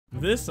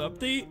This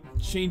update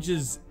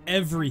changes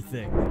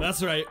everything.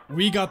 That's right,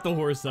 we got the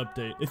horse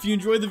update. If you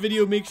enjoyed the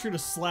video, make sure to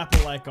slap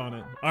a like on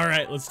it. All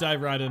right, let's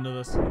dive right into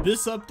this.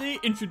 This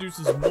update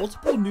introduces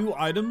multiple new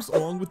items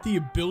along with the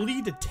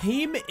ability to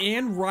tame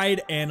and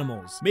ride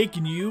animals,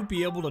 making you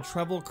be able to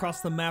travel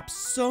across the map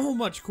so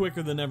much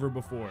quicker than ever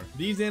before.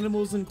 These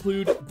animals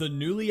include the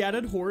newly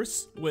added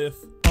horse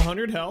with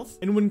 100 health,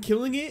 and when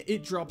killing it,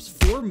 it drops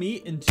 4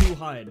 meat and 2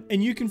 hide.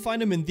 And you can find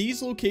them in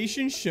these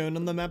locations shown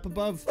on the map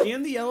above.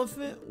 And the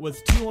elephant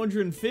with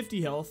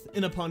 250 health,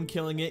 and upon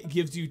killing it,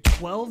 gives you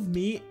 12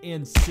 meat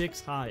and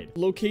 6 hide.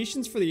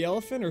 Locations for the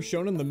elephant are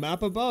shown on the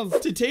map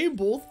above. To tame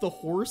both the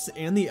horse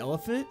and the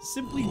elephant,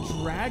 simply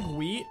drag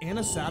wheat and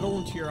a saddle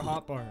into your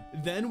hotbar.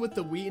 Then with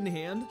the wheat in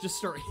hand, just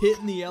start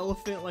hitting the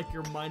elephant like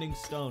you're mining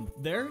stone.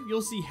 There,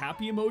 you'll see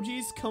happy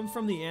emojis come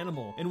from the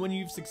animal. And when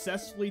you've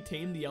successfully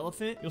tamed the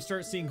elephant, you'll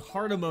start seeing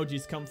heart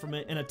emojis come from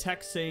it and a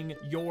text saying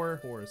your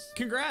horse.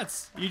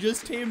 Congrats, you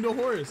just tamed a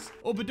horse.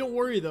 Oh, but don't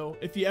worry though,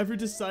 if you ever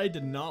decide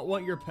to not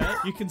want your pet,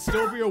 you can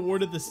still be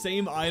awarded the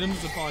same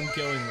items upon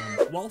killing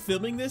them. While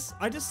filming this,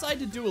 I decided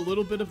to do a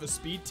little bit of a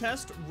speed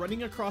test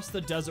running across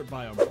the desert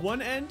biome.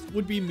 One end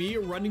would be me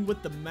running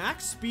with the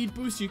max speed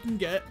boost you can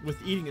get with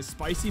eating a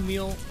spicy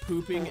meal,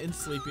 pooping, and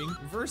sleeping,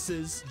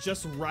 versus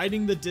just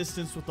riding the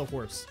distance with the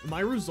horse.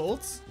 My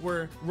results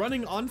were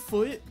running on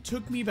foot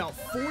took me about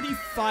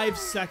 45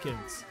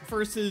 seconds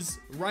versus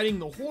riding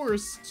the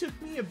horse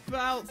took me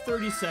about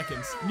 30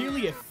 seconds.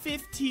 Nearly a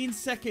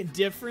 15-second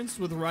difference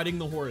with riding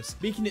the horse,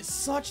 making it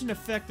such an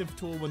effective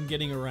tool when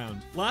getting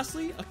around.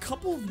 Lastly, a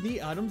couple of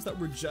neat items that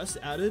were just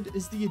added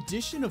is the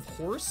addition of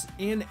horse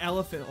and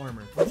elephant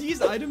armor.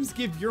 These items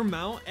give your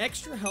mount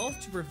extra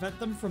health to prevent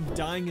them from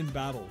dying in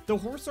battle. The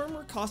horse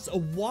armor costs a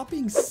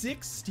whopping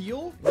 6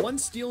 steel, 1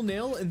 steel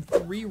nail, and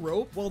 3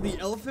 rope, while the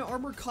elephant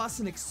armor costs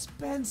an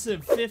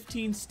expensive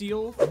 15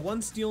 steel,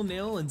 1 steel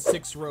nail, and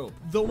 6 rope.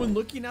 Though when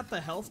looking at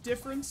the health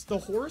difference, the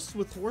horse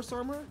with horse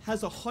armor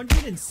has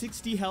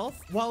 160 health,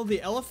 while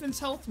the elephant's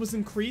health was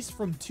increased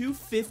from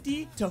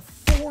 250 to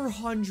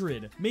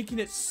 400, making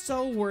it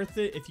so worth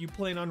it if you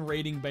plan on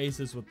raiding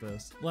bases with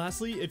this.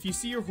 Lastly, if you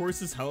see your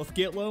horse's health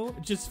get low,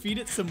 just feed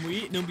it some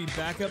wheat and it'll be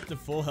back up to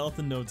full health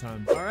in no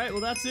time. All right,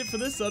 well that's it for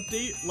this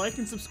update. Like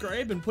and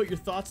subscribe and put your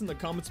thoughts in the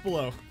comments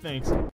below. Thanks.